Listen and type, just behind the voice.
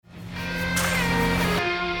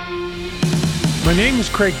My name is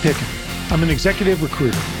Craig Picken. I'm an executive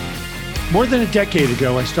recruiter. More than a decade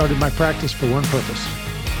ago, I started my practice for one purpose: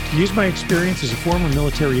 to use my experience as a former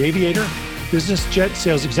military aviator, business jet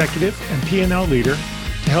sales executive, and P&L leader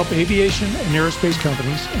to help aviation and aerospace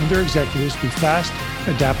companies and their executives be fast,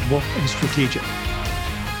 adaptable, and strategic.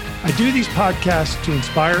 I do these podcasts to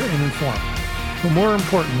inspire and inform, but more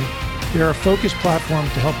importantly, they are a focused platform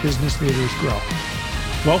to help business leaders grow.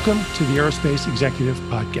 Welcome to the Aerospace Executive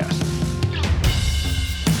Podcast.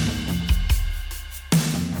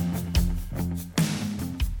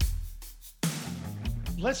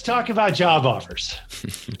 Let's talk about job offers.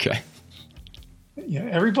 Okay.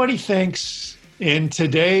 Everybody thinks in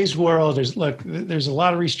today's world, there's a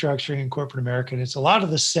lot of restructuring in corporate America, and it's a lot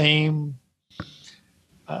of the same.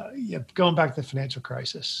 Going back to the financial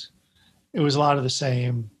crisis, it was a lot of the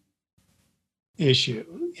same issue.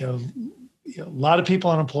 A lot of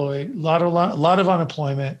people unemployed, a lot of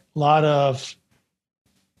unemployment, a lot of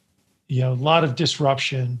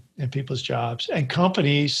disruption in people's jobs, and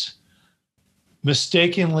companies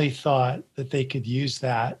mistakenly thought that they could use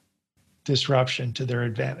that disruption to their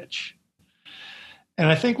advantage. And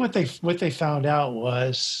I think what they found out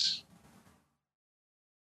was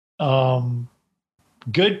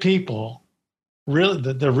good people, really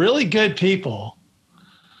the really good people,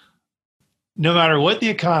 no matter what the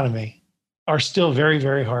economy, are still very,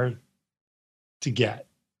 very hard to get.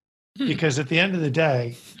 Because at the end of the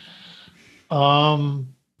day,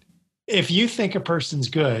 if you think a person's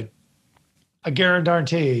good, I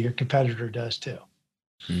guarantee you your competitor does too.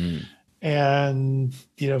 And,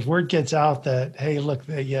 if word gets out that, hey, look,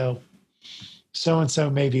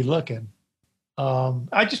 so-and-so may be looking.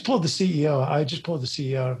 I just pulled the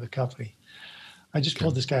CEO. Of the company. I just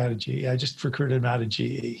pulled this guy out of GE. I just recruited him out of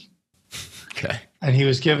GE. Okay. And he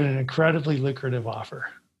was given an incredibly lucrative offer.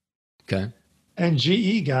 Okay. And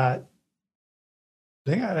GE got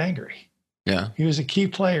angry. Yeah. He was a key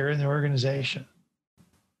player in the organization.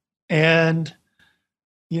 And,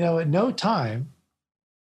 at no time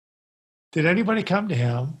did anybody come to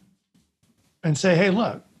him and say, hey,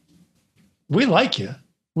 look, we like you.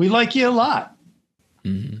 We like you a lot.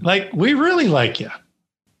 Mm-hmm. Like, we really like you.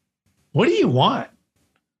 What do you want?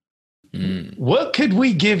 What could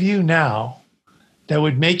we give you now that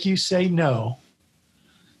would make you say no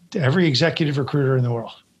to every executive recruiter in the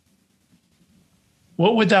world?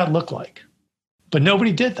 What would that look like? But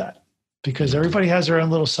nobody did that because everybody has their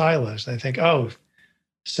own little silos. They think, oh,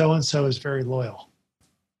 so-and-so is very loyal.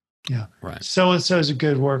 Yeah. Right. So-and-so is a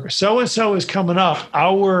good worker. So-and-so is coming up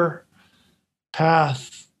our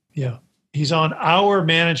path. He's on our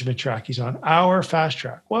management track. He's on our fast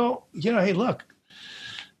track. Well, hey, look,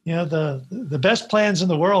 the best plans in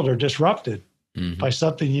the world are disrupted by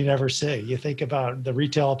something you never see. You think about the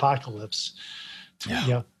retail apocalypse,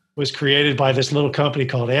 was created by this little company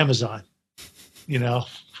called Amazon.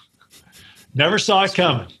 Never saw it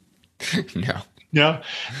coming. No.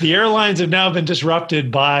 The airlines have now been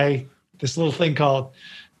disrupted by this little thing called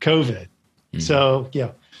COVID. So,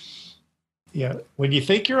 when you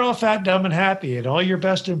think you're all fat, dumb, and happy, and all your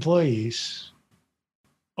best employees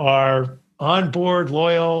are on board,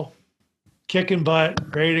 loyal, kicking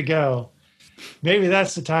butt, ready to go, maybe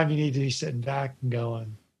that's the time you need to be sitting back and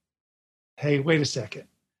going, hey, wait a second.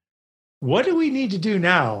 What do we need to do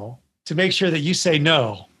now to make sure that you say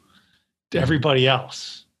no to everybody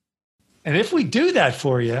else? And if we do that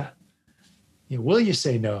for you, will you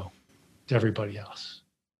say no to everybody else?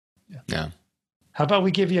 Yeah. How about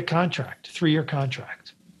we give you a contract, 3-year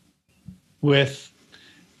contract, with,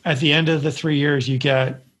 at the end of the 3 years, you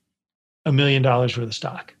get $1 million worth of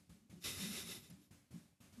stock.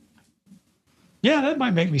 Yeah, that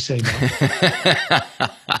might make me say no.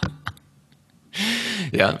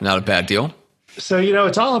 Yeah, not a bad deal. So,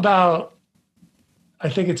 it's all about, I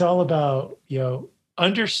think it's all about,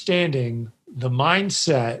 understanding the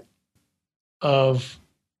mindset of,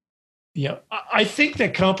 I think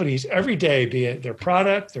that companies every day, be it their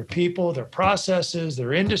product, their people, their processes,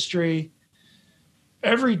 their industry,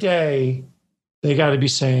 every day they got to be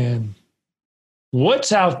saying,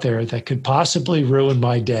 what's out there that could possibly ruin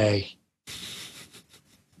my day,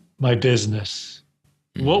 my business?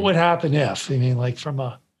 What would happen if? From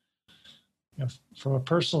a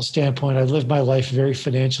personal standpoint, I live my life very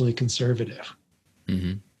financially conservative.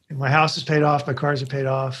 And my house is paid off, my cars are paid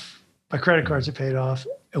off, my credit cards are paid off.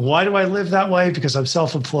 And why do I live that way? Because I'm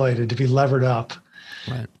self-employed, and to be levered up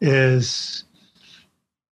is,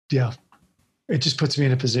 it just puts me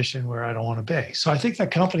in a position where I don't want to be. So I think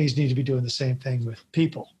that companies need to be doing the same thing with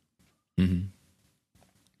people.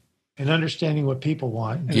 and understanding what people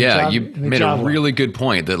want. Yeah, you made a really good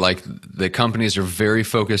point that like the companies are very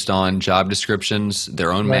focused on job descriptions,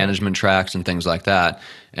 their own management tracks and things like that,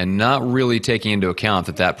 and not really taking into account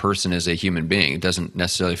that that person is a human being. It doesn't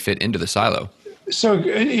necessarily fit into the silo. So,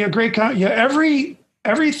 great.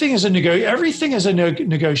 Everything is a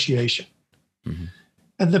negotiation. Mm-hmm.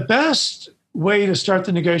 And the best way to start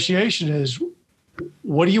the negotiation is,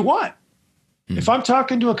 what do you want? Mm-hmm. If I'm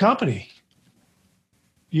talking to a company,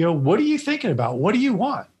 what are you thinking about? What do you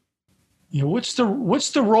want? What's the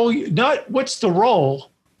role? Not what's the role.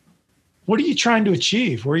 What are you trying to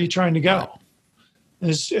achieve? Where are you trying to go?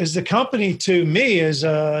 As the company, to me, as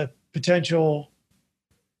a potential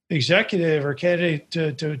executive or candidate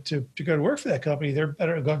to go to work for that company, they're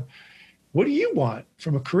better going, what do you want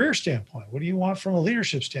from a career standpoint? What do you want from a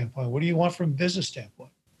leadership standpoint? What do you want from a business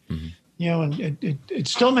standpoint? Mm-hmm. And it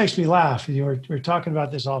still makes me laugh. We're talking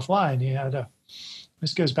about this offline.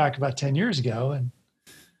 This goes back about 10 years ago, and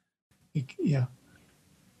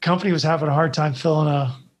company was having a hard time filling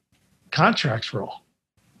a contracts role,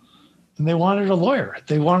 and they wanted a lawyer.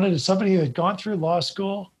 They wanted somebody who had gone through law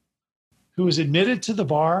school, who was admitted to the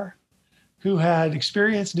bar, who had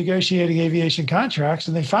experience negotiating aviation contracts,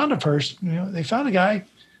 and they found a person. They found a guy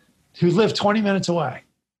who lived 20 minutes away.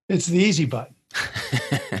 It's the easy button.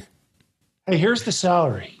 Hey, here's the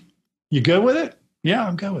salary. You good with it? Yeah,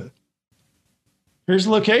 I'm good with it. Here's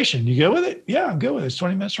the location. You good with it? Yeah, I'm good with it. It's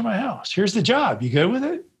 20 minutes from my house. Here's the job. You good with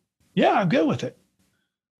it? Yeah, I'm good with it.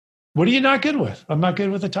 What are you not good with? I'm not good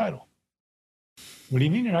with the title. What do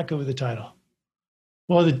you mean you're not good with the title?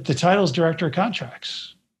 Well, the title is Director of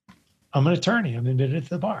Contracts. I'm an attorney. I'm admitted to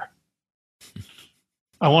the bar.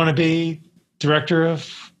 I want to be Director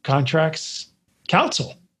of Contracts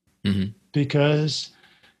Counsel because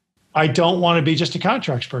I don't want to be just a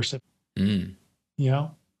contracts person. Mm. Yeah.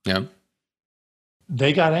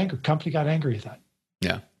 They got angry. Company got angry at that.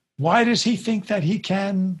 Yeah. Why does he think that he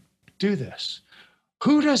can do this?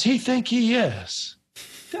 Who does he think he is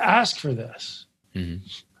to ask for this? Mm-hmm.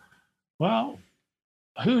 Well,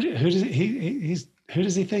 who does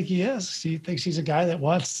he think he is? He thinks he's a guy that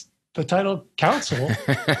wants the title counsel.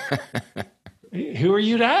 Who are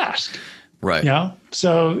you to ask? Right.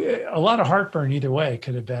 So a lot of heartburn either way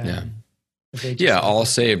could have been. Yeah. All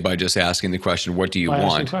saved by just asking the question, what do you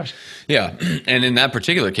want? Yeah. And in that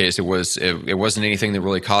particular case, it wasn't anything that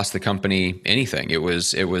really cost the company anything.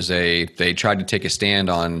 They tried to take a stand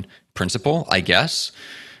on principle, I guess.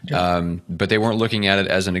 Okay. But they weren't looking at it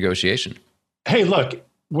as a negotiation. Hey, look,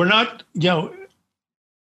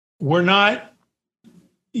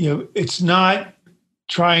 it's not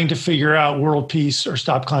trying to figure out world peace or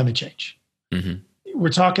stop climate change. Mm-hmm. We're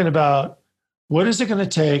talking about, what is it going to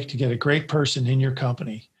take to get a great person in your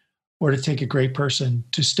company or to take a great person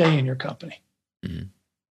to stay in your company? Mm-hmm.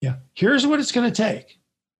 Yeah. Here's what it's going to take.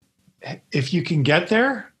 If you can get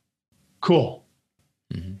there, cool.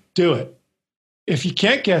 Mm-hmm. Do it. If you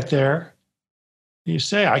can't get there, you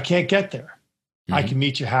say, I can't get there. Mm-hmm. I can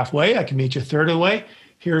meet you halfway. I can meet you a third of the way.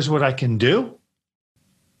 Here's what I can do.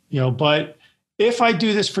 But if I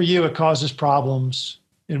do this for you, it causes problems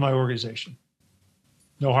in my organization.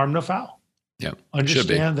 No harm, no foul. Yeah,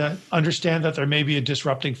 understand that there may be a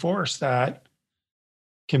disrupting force that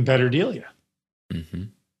can better deal you. Mm-hmm.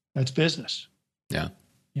 That's business. Yeah,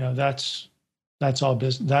 that's all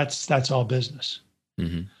business. That's all business.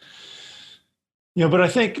 Mm-hmm. But I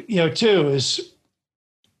think too is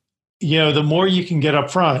the more you can get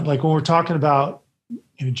up front, like when we're talking about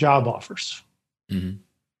job offers. Mm-hmm.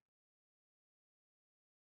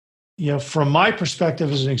 From my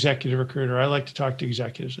perspective as an executive recruiter, I like to talk to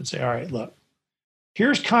executives and say, all right, look.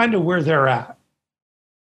 Here's kind of where they're at.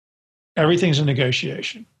 Everything's a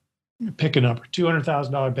negotiation. Pick a number,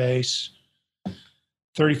 $200,000 base,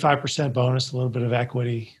 35% bonus, a little bit of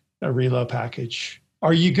equity, a reload package.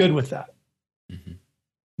 Are you good with that? Mm-hmm.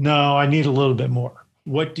 No, I need a little bit more.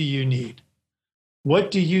 What do you need?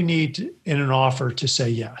 What do you need in an offer to say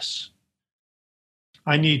yes?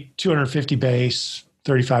 I need 250 base,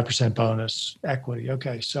 35% bonus, equity.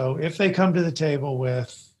 Okay, so if they come to the table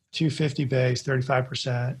with 250 base,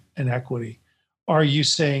 35% and equity, are you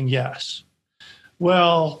saying yes?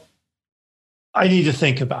 Well, I need to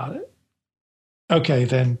think about it. Okay,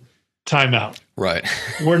 then time out. Right.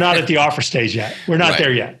 We're not at the offer stage yet. We're not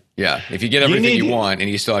there yet. Yeah. If you get everything you want and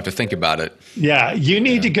you still have to think about it. Yeah. You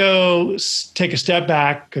need to go take a step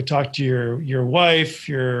back, go talk to your wife,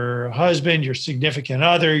 your husband, your significant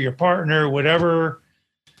other, your partner, whoever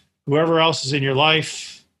else is in your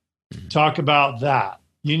life. Mm-hmm. Talk about that.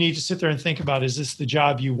 You need to sit there and think about, is this the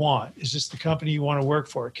job you want? Is this the company you want to work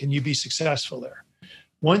for? Can you be successful there?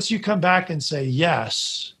 Once you come back and say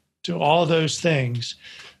yes, to all those things,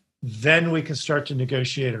 then we can start to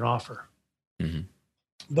negotiate an offer. Mm-hmm.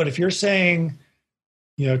 But if you're saying,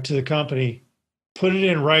 to the company, put it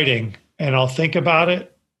in writing and I'll think about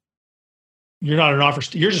it, you're not an offer.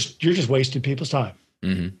 You're just wasting people's time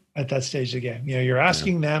at that stage of the game. You're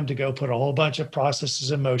asking them to go put a whole bunch of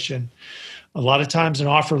processes in motion. A lot of times an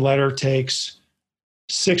offer letter takes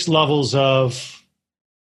 6 levels of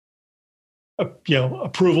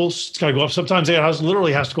approvals. It's got to go up. Sometimes it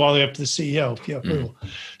literally has to go all the way up to the CEO approval.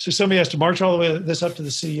 So somebody has to march all the way this up to the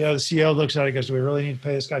CEO. The CEO looks at it and goes, "Do we really need to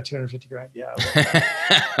pay this guy $250,000?" Yeah.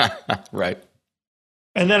 Right.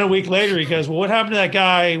 And then a week later he goes, "Well, what happened to that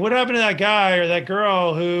guy? What happened to that guy or that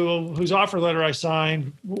girl whose offer letter I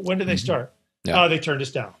signed? When did they start?" Yeah. "Oh, they turned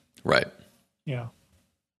us down." Right. Yeah.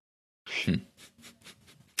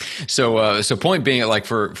 So point being, like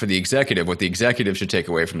for the executive, what the executive should take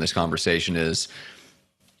away from this conversation is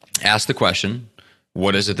ask the question,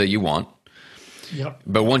 what is it that you want? Yep.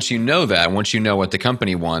 But once you know what the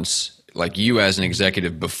company wants, like you as an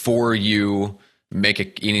executive, before you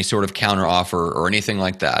make any sort of counter offer or anything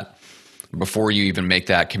like that, before you even make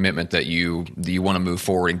that commitment that you want to move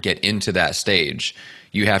forward and get into that stage,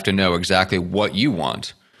 you have to know exactly what you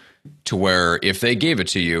want, to where if they gave it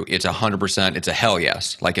to you, it's 100%, it's a hell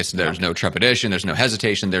yes. Like there's no trepidation, there's no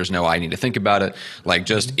hesitation, there's no I need to think about it. Like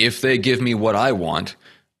just if they give me what I want,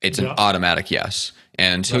 it's an automatic yes.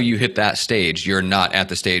 And until you hit that stage, you're not at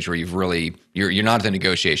the stage where you're not at the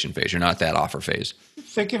negotiation phase. You're not at that offer phase.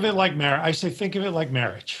 Think of it like marriage. I say think of it like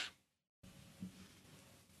marriage.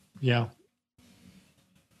 Yeah.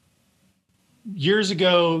 Years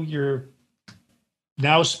ago, your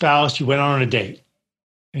now spouse, you went on a date.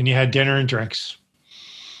 And you had dinner and drinks,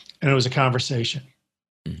 and it was a conversation.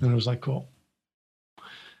 And it was like, cool.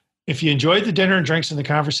 If you enjoyed the dinner and drinks and the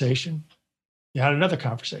conversation, you had another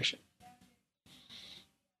conversation.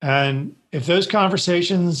 And if those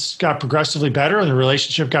conversations got progressively better and the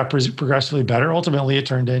relationship got progressively better, ultimately it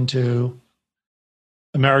turned into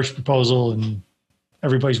a marriage proposal and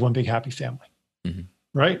everybody's one big happy family,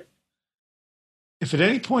 right? If at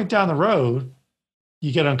any point down the road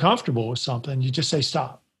you get uncomfortable with something, you just say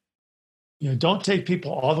stop. Don't take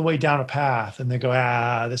people all the way down a path and they go,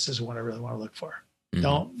 this isn't what I really want to look for.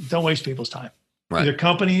 Don't waste people's time, either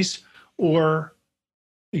companies or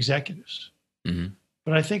executives.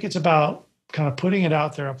 But I think it's about kind of putting it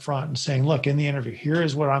out there up front and saying, look, in the interview, here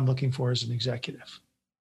is what I'm looking for as an executive.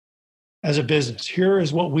 As a business, here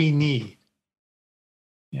is what we need.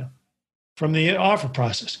 From the offer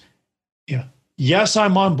process. Yes,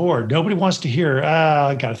 I'm on board. Nobody wants to hear,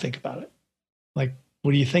 I got to think about it. Like,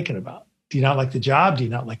 what are you thinking about? Do you not like the job? Do you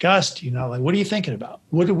not like us? Do you not like, what are you thinking about?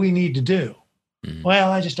 What do we need to do? Well,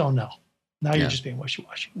 I just don't know. Now you're just being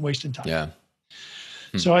wishy-washy, wasting time. Yeah.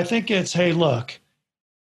 So I think it's, hey, look,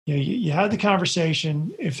 you had the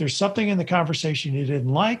conversation. If there's something in the conversation you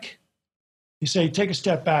didn't like, you say, take a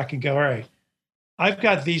step back and go, all right, I've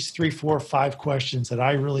got these 3, 4, 5 questions that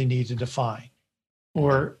I really need to define.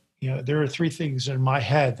 Or, there are 3 things in my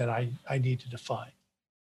head that I need to define.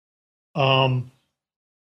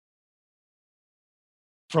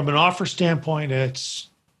 From an offer standpoint, it's,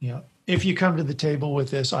 if you come to the table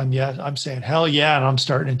with this, I'm saying, hell yeah, and I'm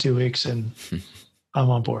starting in 2 weeks and I'm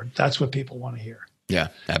on board. That's what people want to hear. Yeah,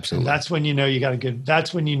 absolutely. And that's when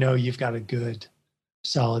you've got a good,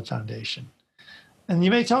 solid foundation. And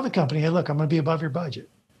you may tell the company, hey, look, I'm going to be above your budget.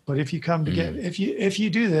 But if you come to if you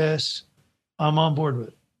do this, I'm on board with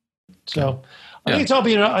it. So I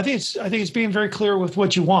think it's being very clear with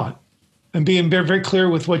what you want and being very, very clear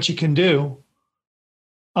with what you can do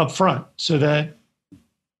up front so that,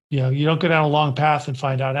 you don't go down a long path and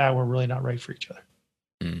find out, we're really not right for each other.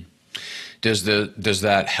 Does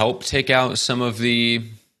that help take out some of the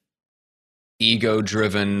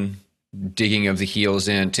ego-driven digging of the heels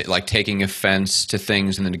in, like taking offense to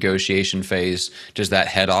things in the negotiation phase? Does that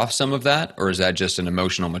head off some of that, or is that just an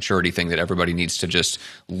emotional maturity thing that everybody needs to just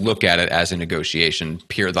look at it as a negotiation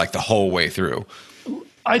period, like the whole way through?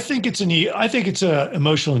 I think it's a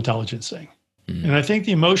emotional intelligence thing. And I think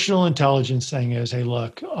the emotional intelligence thing is, hey,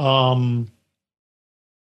 look,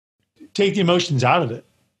 take the emotions out of it.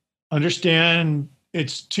 Understand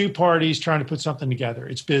it's 2 parties trying to put something together.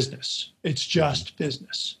 It's business. It's just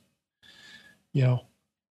business. I'm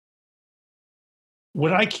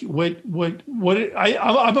a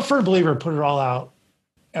firm believer in put it all out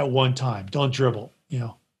at one time. Don't dribble.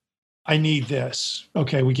 I need this.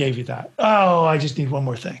 Okay, we gave you that. Oh, I just need one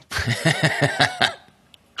more thing.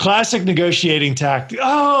 Classic negotiating tactic.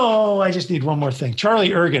 Oh, I just need one more thing. Charlie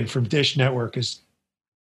Ergen from Dish Network is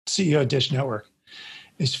CEO of Dish Network.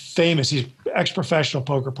 Is famous. He's an ex-professional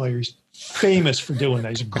poker player. He's famous for doing that.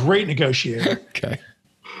 He's a great negotiator. Okay.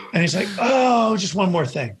 And he's like, oh, just one more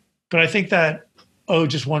thing. But I think that,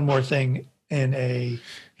 just one more thing in a...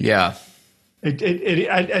 Yeah.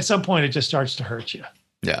 At some point, it just starts to hurt you.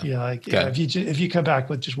 Yeah. If you come back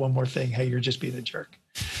with just one more thing, hey, you're just being a jerk.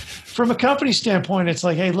 From a company standpoint, it's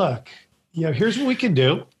like, hey, look, here's what we can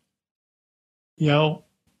do.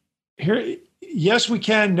 Here, yes, we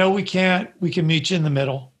can. No, we can't. We can meet you in the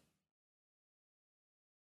middle.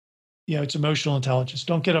 It's emotional intelligence.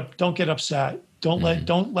 Don't get upset.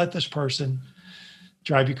 Don't let this person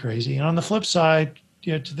drive you crazy. And on the flip side,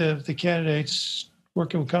 to the candidates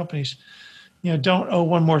working with companies, don't owe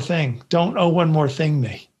one more thing. Don't owe one more thing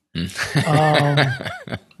me.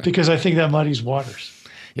 Because I think that muddies waters.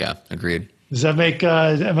 Yeah, agreed. Does that make,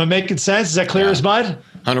 am I making sense? Is that clear as mud?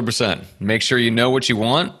 100%. Make sure you know what you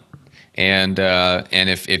want. And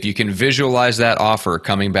if you can visualize that offer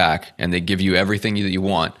coming back and they give you everything that you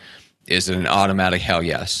want, is it an automatic hell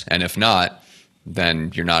yes? And if not,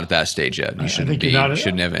 then you're not at that stage yet. You shouldn't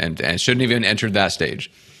shouldn't even entered that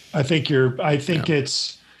stage. I think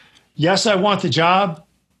it's, yes, I want the job.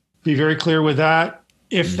 Be very clear with that.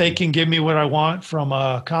 If they can give me what I want from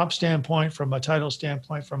a comp standpoint, from a title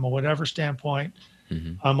standpoint, from a whatever standpoint,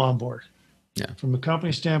 I'm on board. Yeah. From a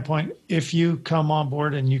company standpoint, if you come on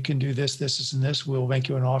board and you can do this, and this, we'll make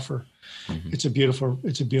you an offer. It's a beautiful,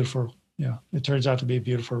 it turns out to be a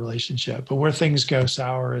beautiful relationship. But where things go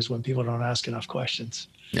sour is when people don't ask enough questions.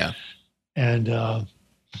 Yeah. And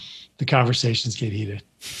the conversations get heated.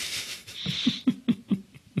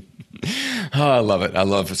 Oh, I love it. I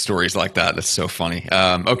love stories like that. That's so funny.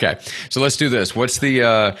 Okay. So let's do this. What's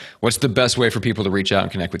the best way for people to reach out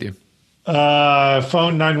and connect with you?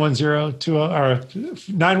 Phone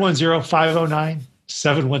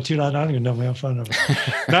 910-509-7129. I don't even know my own phone number.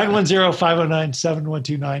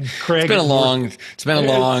 910-509-7129. Craig. It's been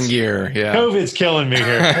a long year. Yeah. COVID's killing me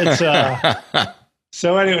here.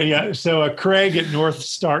 So anyway, So Craig at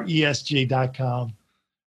northstaresg.com.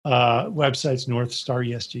 Website's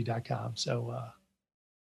northstaresg.com. So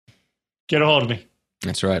get a hold of me.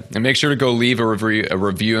 That's right. And make sure to go leave a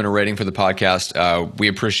review and a rating for the podcast. We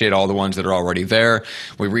appreciate all the ones that are already there.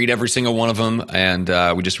 We read every single one of them, and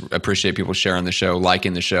we just appreciate people sharing the show,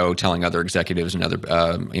 liking the show, telling other executives and other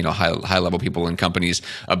high level people in companies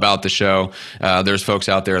about the show. There's folks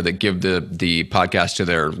out there that give the podcast to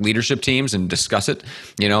their leadership teams and discuss it,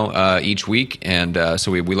 each week. And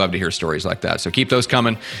so we love to hear stories like that. So keep those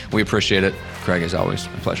coming. We appreciate it. Craig, as always, a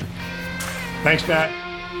pleasure. Thanks, Pat.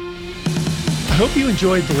 I hope you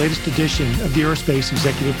enjoyed the latest edition of the Aerospace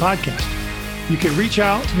Executive Podcast. You can reach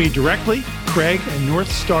out to me directly, Craig at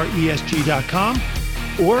northstaresg.com,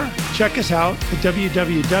 or check us out at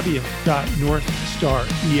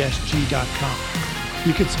www.northstaresg.com.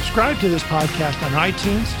 You can subscribe to this podcast on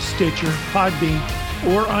iTunes, Stitcher, Podbean,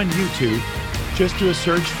 or on YouTube. Just do a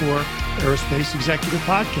search for Aerospace Executive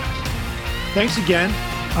Podcast. Thanks again.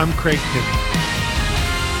 I'm Craig Picken.